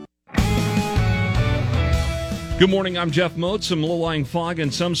Good morning, I'm Jeff Moat. Some low-lying fog in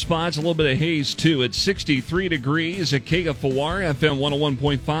some spots, a little bit of haze, too. It's 63 degrees at KFOR, FM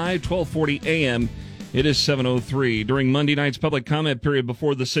 101.5, 1240 AM. It is 7:03. During Monday night's public comment period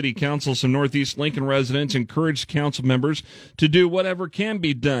before the city council, some Northeast Lincoln residents encouraged council members to do whatever can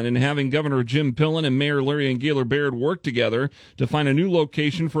be done in having Governor Jim Pillen and Mayor Larry and Gaylor Baird work together to find a new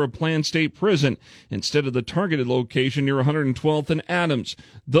location for a planned state prison instead of the targeted location near 112th and Adams.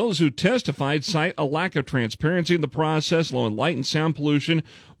 Those who testified cite a lack of transparency in the process, low in light and sound pollution,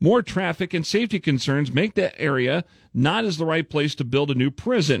 more traffic, and safety concerns make that area not as the right place to build a new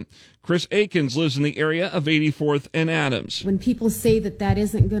prison. Chris Akins lives in the area of 84th and Adams. When people say that that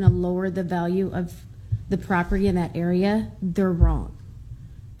isn't going to lower the value of the property in that area, they're wrong.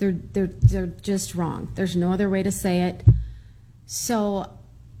 They're just wrong. There's no other way to say it. So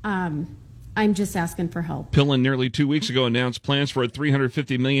I'm just asking for help. Pillen nearly 2 weeks ago announced plans for a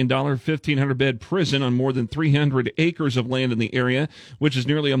 $350 million, 1,500-bed prison on more than 300 acres of land in the area, which is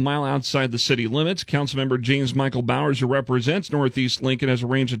nearly a mile outside the city limits. Councilmember James Michael Bowers, who represents Northeast Lincoln, has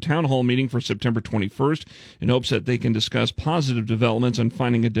arranged a town hall meeting for September 21st in hopes that they can discuss positive developments on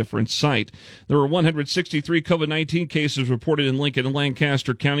finding a different site. There were 163 COVID-19 cases reported in Lincoln and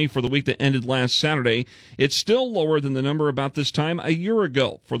Lancaster County for the week that ended last Saturday. It's still lower than the number about this time a year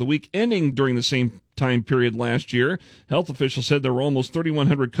ago. For the week ending during the same time period last year, health officials said there were almost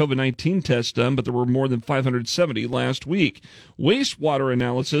 3,100 COVID-19 tests done, but there were more than 570 last week. Wastewater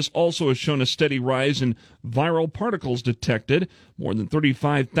analysis also has shown a steady rise in viral particles detected. More than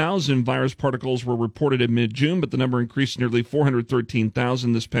 35,000 virus particles were reported in mid-June, but the number increased to nearly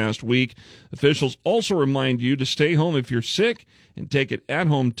 413,000 this past week. Officials also remind you to stay home if you're sick and take an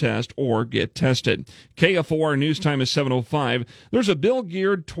at-home test or get tested. KFOR News Time is 7:05. There's a bill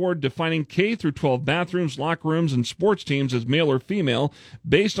geared toward defining K-12 bathrooms, locker rooms, and sports teams as male or female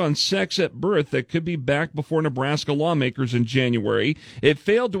based on sex at birth that could be back before Nebraska lawmakers in January. It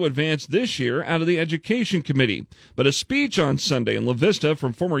failed to advance this year out of the Education Committee. But a speech on Sunday in La Vista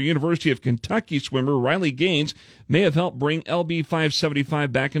from former University of Kentucky swimmer Riley Gaines may have helped bring LB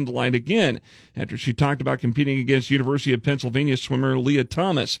 575 back into light again after she talked about competing against University of Pennsylvania swimmer Leah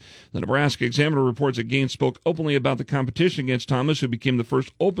Thomas. The Nebraska Examiner reports that Gaines spoke openly about the competition against Thomas, who became the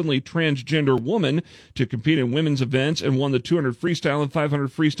first openly transgender woman to compete in women's events and won the 200 freestyle and 500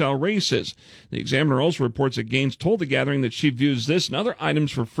 freestyle races. The Examiner also reports that Gaines told the gathering that she views this and other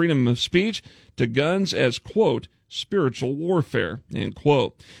items for freedom of speech to guns as, quote, spiritual warfare, end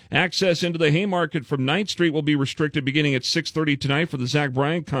quote. Access into the Haymarket from 9th Street will be restricted beginning at 6:30 tonight for the Zach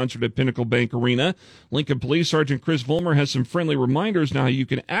Bryan concert at Pinnacle Bank Arena. Lincoln Police Sergeant Chris Vollmer has some friendly reminders now how you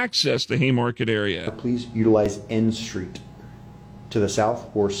can access the Haymarket area. Please utilize N Street to the south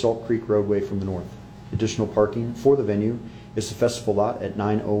or Salt Creek Roadway from the north. Additional parking for the venue is the festival lot at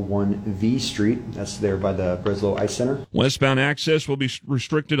 901 V Street. That's there by the Breslow Ice Center. Westbound access will be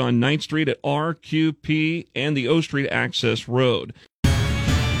restricted on 9th Street at R, Q, P, and the O Street access road.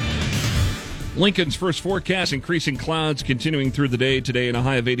 Lincoln's first forecast, increasing clouds continuing through the day today and a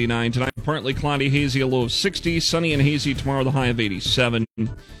high of 89. Tonight, partly cloudy, hazy, a low of 60. Sunny and hazy tomorrow, the high of 87.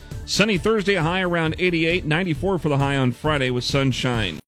 Sunny Thursday, a high around 88. 94 for the high on Friday with sunshine.